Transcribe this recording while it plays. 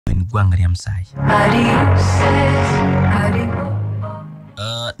gwanga lya Musaayi.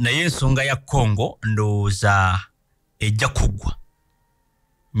 Naye ensonga ya Congo ndowooza ejja kuggwa.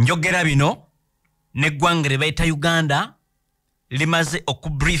 Njogera bino n'eggwanga lye bayita Uganda limaze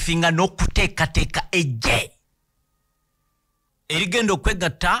okubriefinga n'okuteekateeka ejje erigenda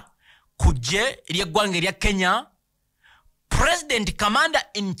okwegatta ku ggye ery'eggwanga erya Kenya. President Commander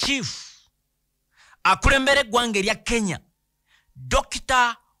in Chief akulembera eggwanga erya Kenya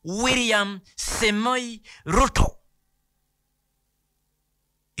Dr. William Samoei Ruto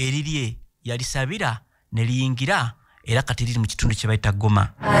erirye yalisabira ne liyingira era kati liri mu kitundu kye bayita Goma.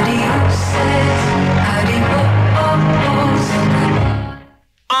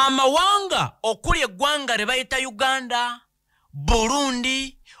 Amawanga okuli eggwanga lye bayita Uganda,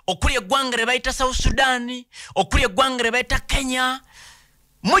 Burundi, okuli eggwanga lye bayita South Sudan, okuli eggwanga lye bayita Kenya,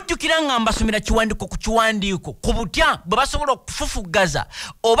 mujjukira nga mbasomera kiwandiiko ku kiwandiiko ku butya bwe basobola okufufugaza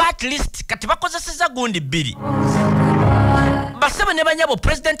oba at least kati bakozeseza gundi bbiri. Basebe ne banyabo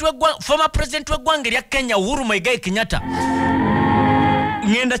former president w'eggwanga erya Kenya Uhuru Muigai Kenyatta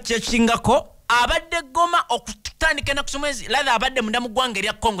ngenda kyekingako abadde Goma okutandika na kusomezi latha abadde munda mu ggwanga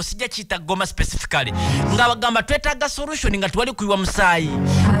erya Congo sijja kiyita Goma specifically nga bagamba twetaaga solution nga twali kuyiwa Musaayi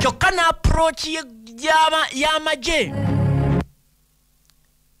kyokka na approach y'Amagye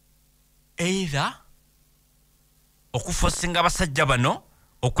either okufosinga abasajja bano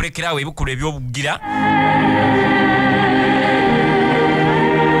okulekerawo ebikolwa ebyobugira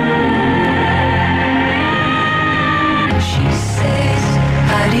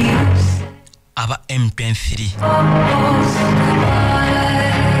aba M23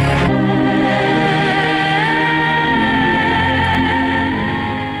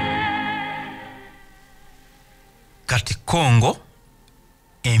 kati Congo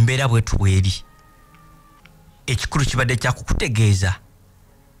embeera bwetu bweri ekikulu kibadde kyakukutegeeza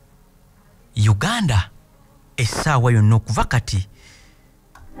Uganda essaawa yonna okuva kati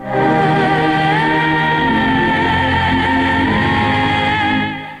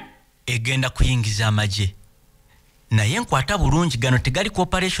egenda kuyingiza Amagye naye nkwata bulungi gano tegali ku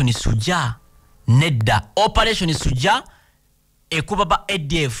operation Suja nedda operation Suja ekuba ba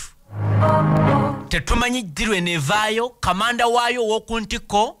Updf tetumanyi dirwe nevaayo kamanda waayo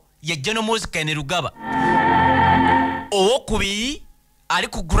w'okuntiko ye General Muzika ne Rugaba owokubiri ali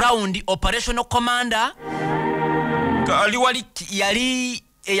ku ground operational commander kali wali yali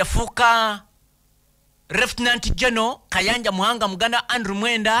eyafuuka Lieutenant General Kayanja Muhanga Muganda Andrew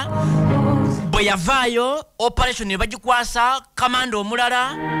Mwenda bwe yavaayo operation ne bagikwasa kamanda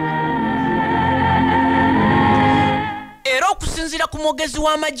omulala era okusinzira ku mwogezi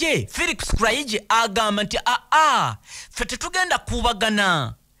w'Amagye Felix Kraije agamba nti ffe tetugenda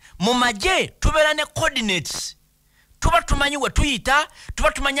kuubagana mu Magye tubeera ne coordinates tuba tumanyi we tuyita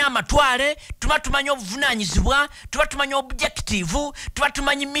tuba tumanyi amatwale tuba tumanyi obuvunaanyizibwa tuba tumanyi objective tuba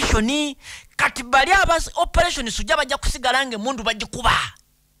tumanyi missioni kati bali abas operation Suja bajja kusigala ng'emmundu bagikuba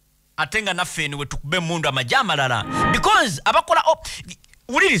ate nga naffe eno we tukube emmundu Amagye amalala because abakola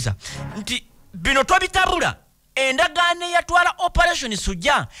wuliriza nti bino twabitabula endagaano eyatwala operation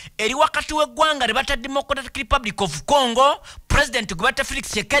Suja eri wakati w'eggwanga lye bata Democratic Republic of Congo president gwe bata Felix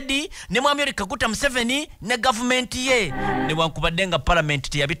Tshisekedi ne mwami Yoweri Kaguta Museveni ne government ye ne wankubadde nga parliament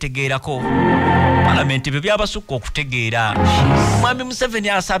teyabitegeerako parliament bye byabasukka okutegeera mwami Museveni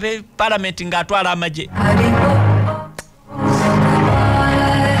asabe parliament ng'atwala Amagye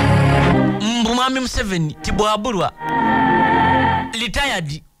mwami Museveni tibwabulwa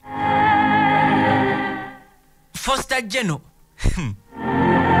retired Foster General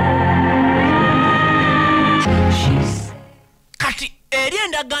kati eri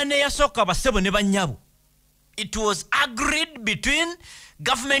endagaano eyasooka basebo ne bannyabo it was agreed between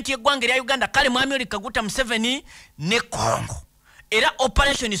government y'eggwanga erya Uganda kale mwami Yoweri Kaguta Museveni ne Congo era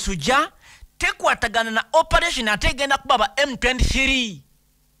operation Suja tekwatagana na operation ate egenda kuba ba M23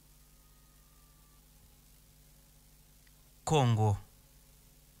 Congo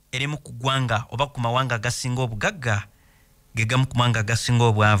erimu ku ggwanga oba ku mawanga agasinga obugagga ge gamu ku mawanga agasinga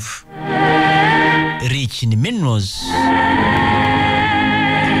obwavu rich in minerals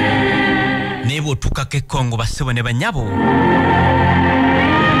naye bw'otuukako e Congo basebo ne bannyabo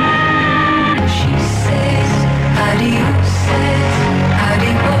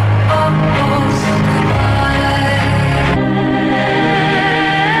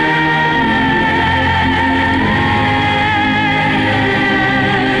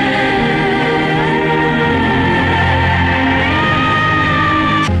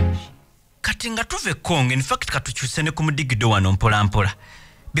nga tuve Congo in fact katukyuse ne ku mudigido wano mpola mpola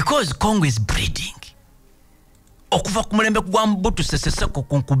because Congo is breeding okuva ku mulembe gwa Mbutu Sese Seko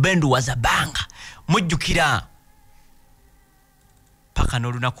ku Nkubendu Wazabanga mujjukira paka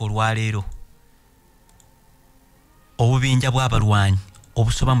n'olunaku olwaleero obubinja bw'abalwanyi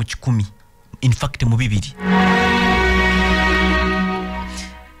obusoba mu 100 in fact mu 2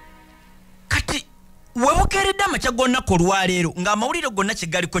 kati webukeeredde amakya g'olunaku olwaleero ng'amawulire gonna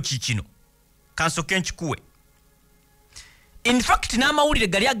kigaliko kikino kansoke nkikuwe. In fact n'amawulire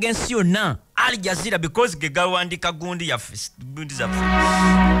gali agensi yonna Al Jazeera because ge galwandika gundi zaffe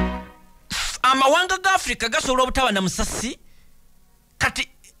amawanga ga Africa gasobola obutaba na musasi kati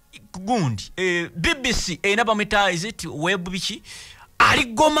gundi BBC bamwita is it web biki ali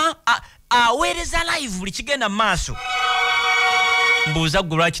Goma aweereza live buli kigenda maaso mbuuza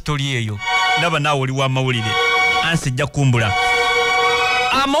gwe lwaki toli eyo ndaba naawe oli w'amawulire ansijja kumbula.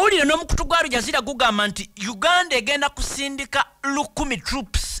 Amawulire n'omukutu gwa Al Jazeera gugamba nti Uganda egenda kusindika 10,000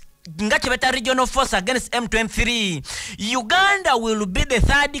 troops nga kyebeta regional force against M23. Uganda will be the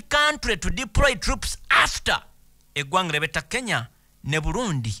third country to deploy troops after eggwanga lyebeta Kenya ne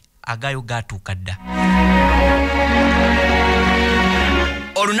Burundi agayo gatuuka dda.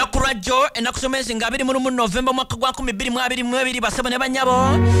 Olunaku lwajjo ennaku somezi nga 21 November mwaka gwa 2022 basebo ne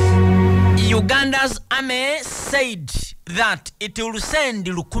banyabo Uganda's army said that it will send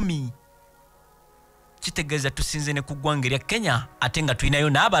 10,000. Kitegeeza tusinze ne ku ggwanga lya Kenya ate nga tulinayo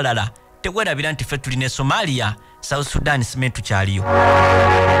n'abalala tewerabira nti ffe tuli ne Somalia, South Sudan simentu tukyaliyo.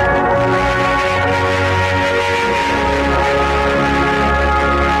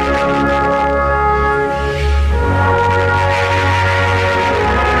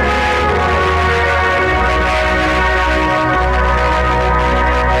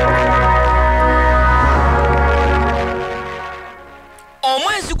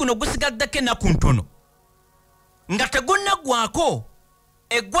 Omwezi guno gusigaddeko ennaku ntono nga tegunnagwako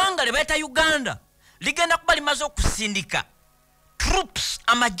eggwanga lye bayita Uganda ligenda kuba limaze okusindika troops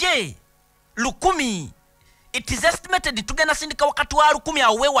amagye 10,000. It is estimated tugenda sindika wakati wa 10,000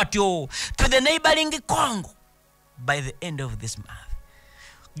 awe watyo to the neighboring Congo by the end of this month.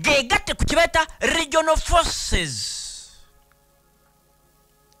 Gegatte ku kibayita regional forces.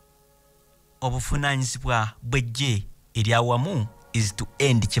 Obuvunaanyizibwa bw'eggye eryawamu is to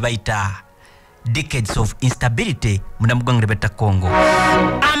end kibayita decades of instability munamugongo beta Congo.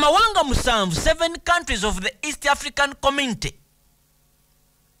 Amawanga musanvu 7 countries of the East African Community.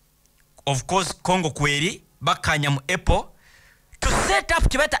 Of course Congo kweri bakanya mu April to set up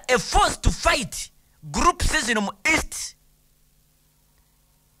kibeta a force to fight group season mu East.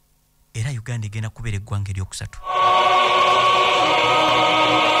 Era Uganda egenda kubeera eggwanga eryokusatu.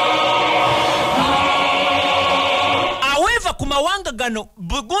 Kumawanga gano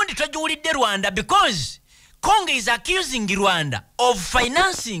Burundi tajuulidde Rwanda because Congo is accusing Rwanda of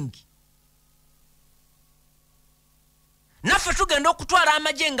financing. Naffe tugenda okutwala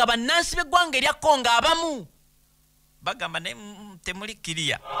amagye nga bannansi b'eggwanga erya Congo abamu bagamba ne temuli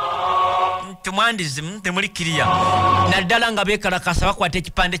kiriya tumwandize temuli kiriya naddala nga beekalakasa bakwata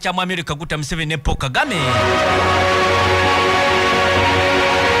ekipande kya mu America guta Museveni ne Paul Kagame.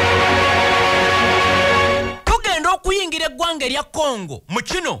 Okuyingira eggwanga erya Congo mu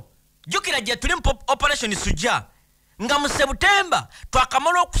kino jjukira gye tuli mu operation Sujja nga mu September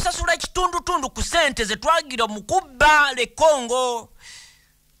twakamala okusasula ekitundutundu ku ssente ze twagira mu kubba le Congo.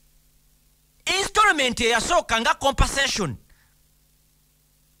 Installment eyasooka nga compensation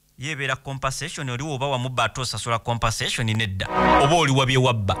yebeera compensation oli oba wamubba ate osasula compensation nedda oba oli wabye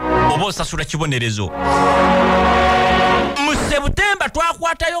wabba oba osasula kibonerezo. Mu September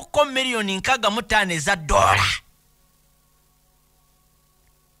twakwatayo ko $65 eza dola.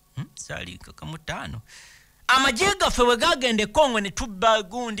 Sali kakamutano amagye gaffe bwe gagende Congo ne tubba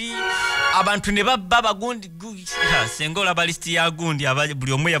gundi abantu ne babba bagundi senga olaba listi ya gundi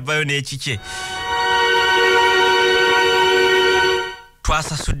buli omu yavayo n'ekike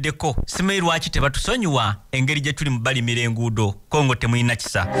twasasuddeko. Simanyi lwaki tebatusonyiwa engeri gye tuli mu balimira enguudo Congo temulina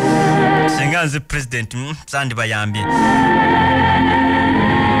kisa senga nze president sandi bayambye.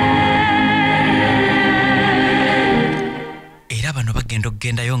 Bano bagenda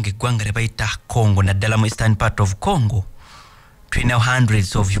okugendayo ng'eggwanga lye bayita Congo naddala mu eastern part of Congo tulina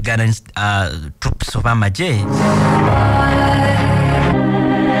hundreds of Ugandan troops of amagye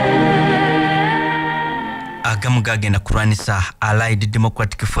agamu gagenda kulwanisa Allied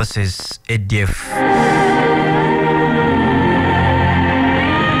Democratic Forces ADF.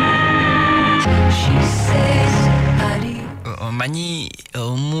 Manyi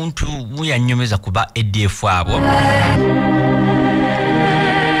omuntu muyanyomeza kuba ADF abo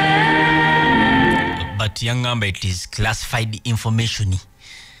but yangamba it is classified information.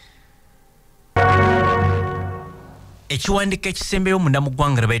 ekiwandiko ekisembeyo munda mu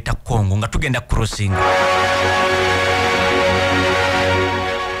ggwanga bayita Congo nga tugenda crossing.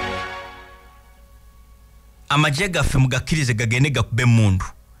 Amagye gaffe mugakkirize gagende gakube mundu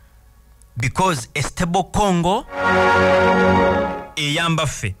because a stable Congo eyamba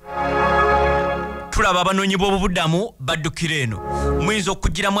ffe. Tulaba abanoonyi b'obubudamu baddukira eno. Muyinza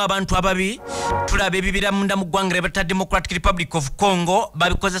okugiramu abantu ababi. Tulaba ebibira munda mu ggwanga ly'ebata Democratic Republic of Congo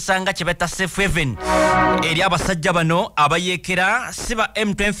babikozesa nga kye bata safe haven eri abasajja bano abayeekera si ba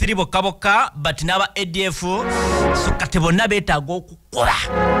M23 bokka bokka but n'aba ADF so kati bonna beetaaga okukola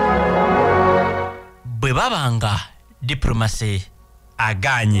bwe babanga diplomacy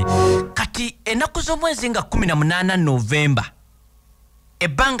aganye. Kati ennaku z'omwezi nga 18 November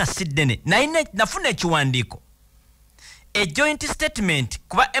ebanga siddene nafuna ekiwandiiko a joint statement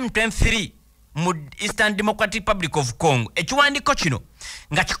kuba M23 mu Eastern Democratic Republic of Congo. Ekiwandiiko kino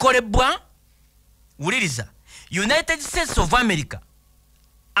nga kikolebwa wuliriza United States of America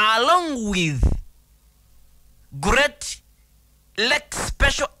along with Great Lake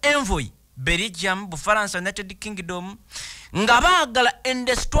Special Envoy Belgium, Bufaransa, United Kingdom nga baagala in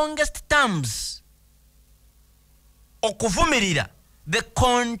the strongest terms okuvumirira the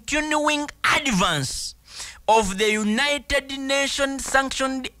continuing advance of the United Nations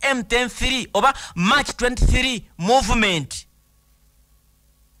sanctioned M23 over March 23 movement,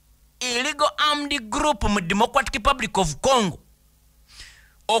 illegal armed group mu Democratic Republic of Congo.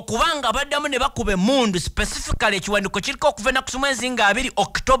 Okubanga baddamu ne bakube mundu specifically ekiwandiiko kiriko okuva na kusumwezi nga 2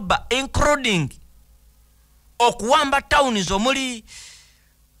 October including Okuwamba towns omuli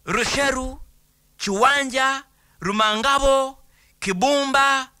Rusheru, Chiwanja, Rumangabo,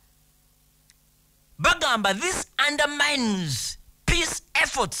 Kibumba. Bagamba this undermines peace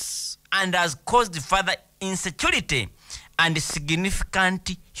efforts and has caused further insecurity and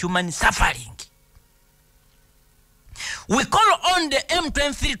significant human suffering. We call on the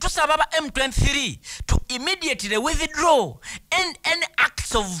M23 to sababa M23 to immediately withdraw and any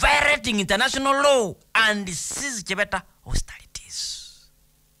acts of violating international law and cease chebeta hostilities.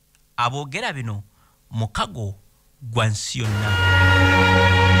 Abogera bino mukago gwansiona.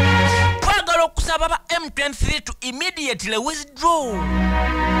 Twagala okusaba M23 to immediately withdraw.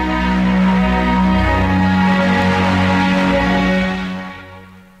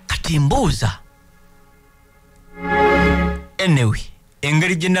 Katimbuza. Anyway,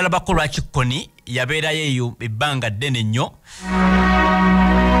 engeri general bakolwa kikoni yabeera yeyo ebbanga ddene nnyo.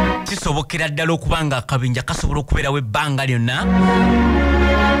 Kisobokera ddala okubanga akabinja kasobola okubeerawo ebbanga lyonna.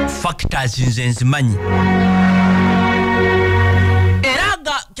 Factors nze nzimanyi.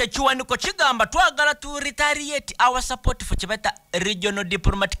 Eraga kyekiwandiiko kigamba twagala to retaliate our support for kibata regional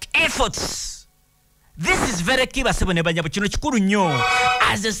diplomatic efforts. This is very key basebo ne banyabo kino kikulu nnyo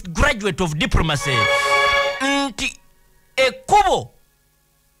as a graduate of diplomacy. Nti ekubo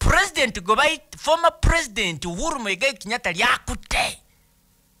president gobai former president Uhuru Muigai Kenyatta lyakutte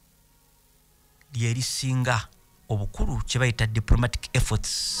lyerisinga obukulu kyebayita diplomatic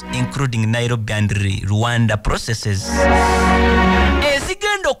efforts including Nairobi and Rwanda processes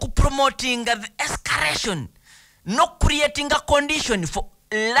ezigenda okupromoting the escalation no creating a condition for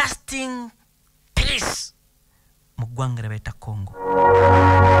lasting peace mu ggwanga ly'ebata Congo.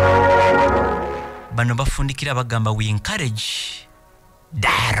 Bano bafundikira bagamba we encourage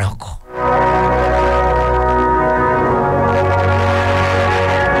dialogue.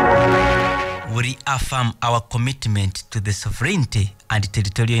 We reaffirm our commitment to the sovereignty and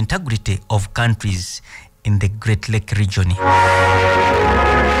territorial integrity of countries in the Great Lake region.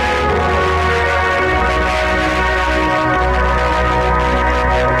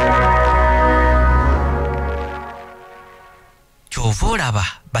 Chovolaba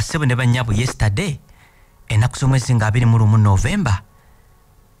basebo ne banyabo yesterday enaku z'omwezi nga 21 November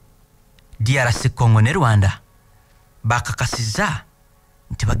DRC Congo ne Rwanda bakakasiza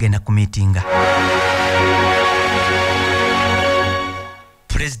nti bagenda ku meetinga.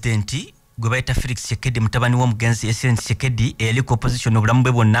 Presidenti gwe bayita Felix Tshisekedi mutabani w'omugenzi Etienne Tshisekedi eyali ku opposition obulamu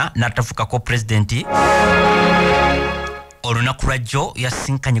bwe bwonna n'atafukako presidenti. Olunaku lwajjo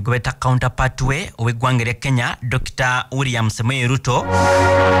yasinkanye gwe bayita counterpart we ow'eggwanga lya Kenya Dr. William Samoei Ruto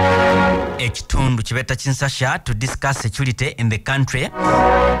ekitundu kibeta Kinsasha to discuss security in the country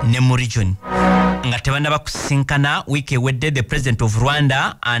ne mu region. Nga tebannaba kusinkana wiki ewedde the president of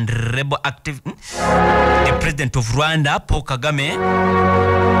Rwanda and rebel active the president of Rwanda Paul Kagame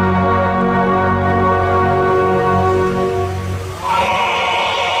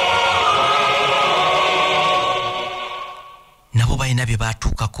nabo balina bye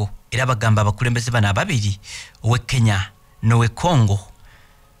baatuukako era bagamba abakulembeze bano ababiri owe Kenya n'owe Congo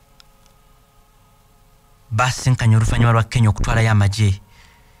basinkanye oluvannyuma lwa Kenya okutwala y'amagye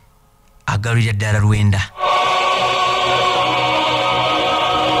agalulira ddala Rwenda.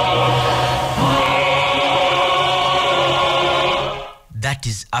 That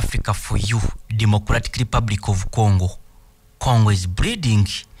is Africa for you, Democratic Republic of Congo. Congo is bleeding.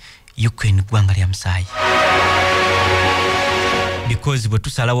 Ukraine gwanga lya Musaayi. Because bwe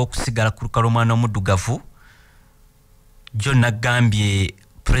tusalawo okusigala ku lukalu omwana omuddugavu, John agambye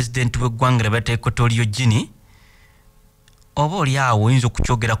president w'eggwanga ly'abayita Equatorial Guinea, oba oli awo oyinza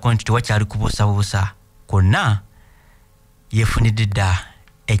okukyogerako nti tewakyali kubuusabuusa, konna yeefunidde dda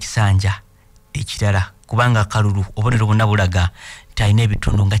ekisanja ekirala kubanga akalulu obubonero bwonna bulaga nti alina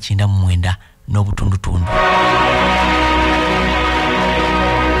ebitundu nga 99 n'obutundutundu.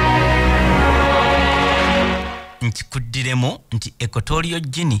 Nkikuddiremu nti Equatorial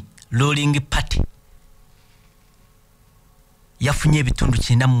Guinea ruling party yafunye ebitundu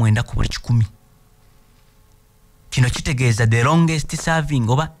 99 ku buli 100. Kino kitegeeza the longest serving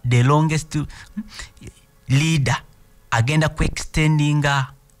oba the longest leader agenda ku extendinga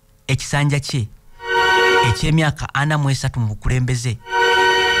ekisanja kye eky'emyaka 43 mu bukulembeze.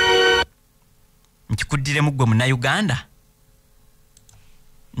 Nkikuddiremu gwe muna Uganda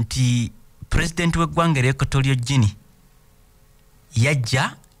nti president w'eggwanga Equatorial Guinea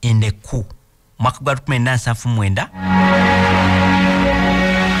yajja endeku mwaka gwa 1979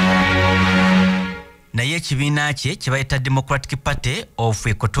 naye ekibiina kye kye bayita Democratic Party of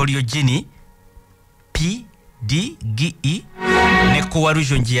Equatorial Guinea PDGE ne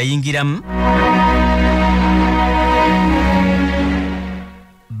coalition gye yayingiramu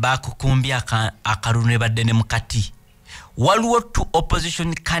bakukumbya akalulu ne badde ne mukati. Waliwo 2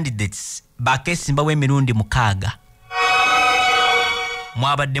 opposition candidates bakeesimbawo emirundi 6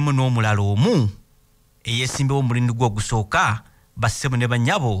 mwabaddemu n'omulala omu eyeesimbawo omulundi gwe ogusooka bassemu ne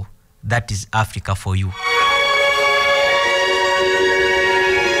bannyabo. That is Africa for you.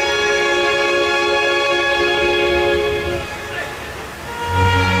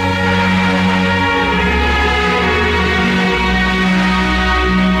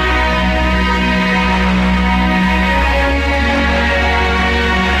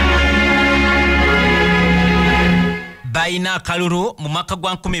 Baina akalulu mu mwaka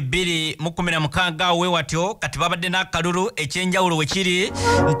gwa 2016 wewatyo kati babadde n'akalulu ekyenjawulo wekiri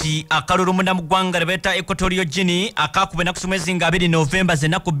nti akalulu munda mu ggwanga ly'abayita Equatorial Guinea akakube ennaku mwezi nga 2 November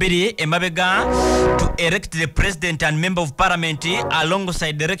z'ennaku 2 emabega to elect the president and member of parliament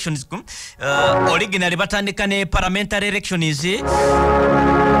alongside the elections. Originally batandika ne parliamentary elections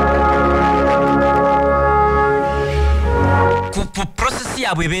ku process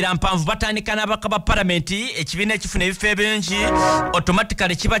yabwe ebeera mpanvu. Batandika n'abaka ba parliament ekibiina ekifuna ebifo ebingi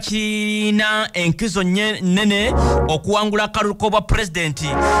automatically kiba kirina enkizo nene okuwangula akalulu k'obwa president.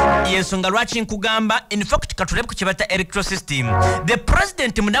 Yensonga lwaki nkugamba in fact katulebe ku kibata electoral system. The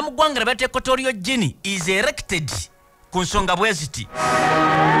president munda mu ggwanga ly'abayita Equatorial Guinea is elected ku nsonga bweziti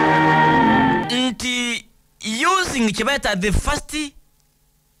nti using kibayita the first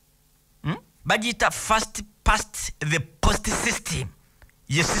bagiyita first past the post system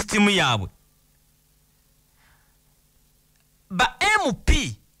ye system yabwe. Ba MP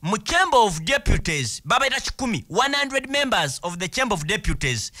mu Chamber of Deputies babaita 100 members of the Chamber of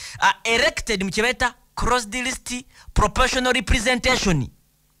Deputies are elected mu kibeta crossed list proportional representation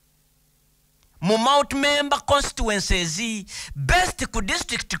mu multi-member constituencies based ku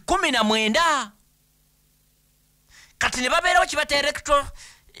district 19 kati ne babeerawo kibata electoral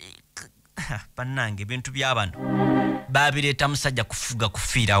bannange bintu by'abano babireeta musajja kufuga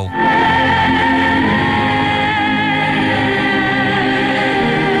kufiirawo.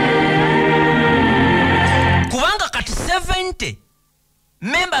 Kubanga kati 70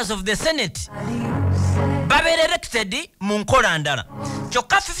 members of the Senate babeera elected mu nkola ndala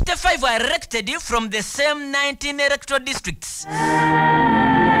kyokka 55 are elected from the same 19 electoral districts.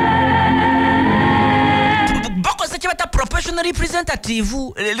 Bakoze kibata proportional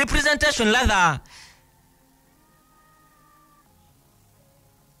representation rather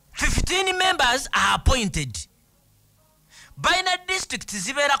 15 members are appointed. Baina district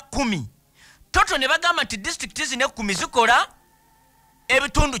zibera 10. Toto ne bagamba nti district zine 10 zikola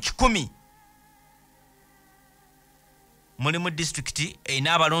ebitundu 10. Mulimu district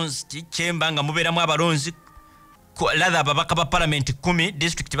ina abalonzi Chemba nga mubeeramu abalonzi rather ababaka ba parliament 10.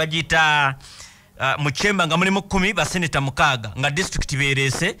 District bagita mu Chemba nga mulimu 10 ba senator 6 nga district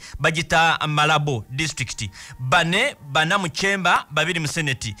beerese bagita Malabo district. Bana mu Chemba 2 mu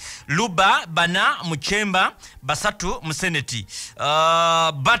senate. Luba bana mu Chemba 3 mu senate.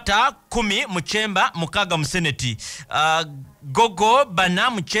 Bata 10 mu Chemba 6 mu senate. Gogo bana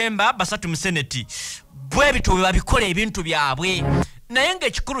mu Chemba 3 mu senate. bwe bito babikola ebintu byabwe naye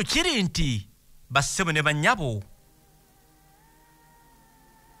ng'ekikulu kiri nti bassebo ne bannyabo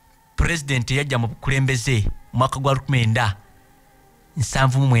President yajja mu bukulembeze mwaka gwa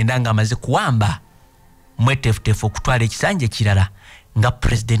 1979 ng'amaze kuwamba mwetefutefu okutwala ekisanja kirala nga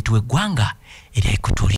President w'eggwanga erya Equatorial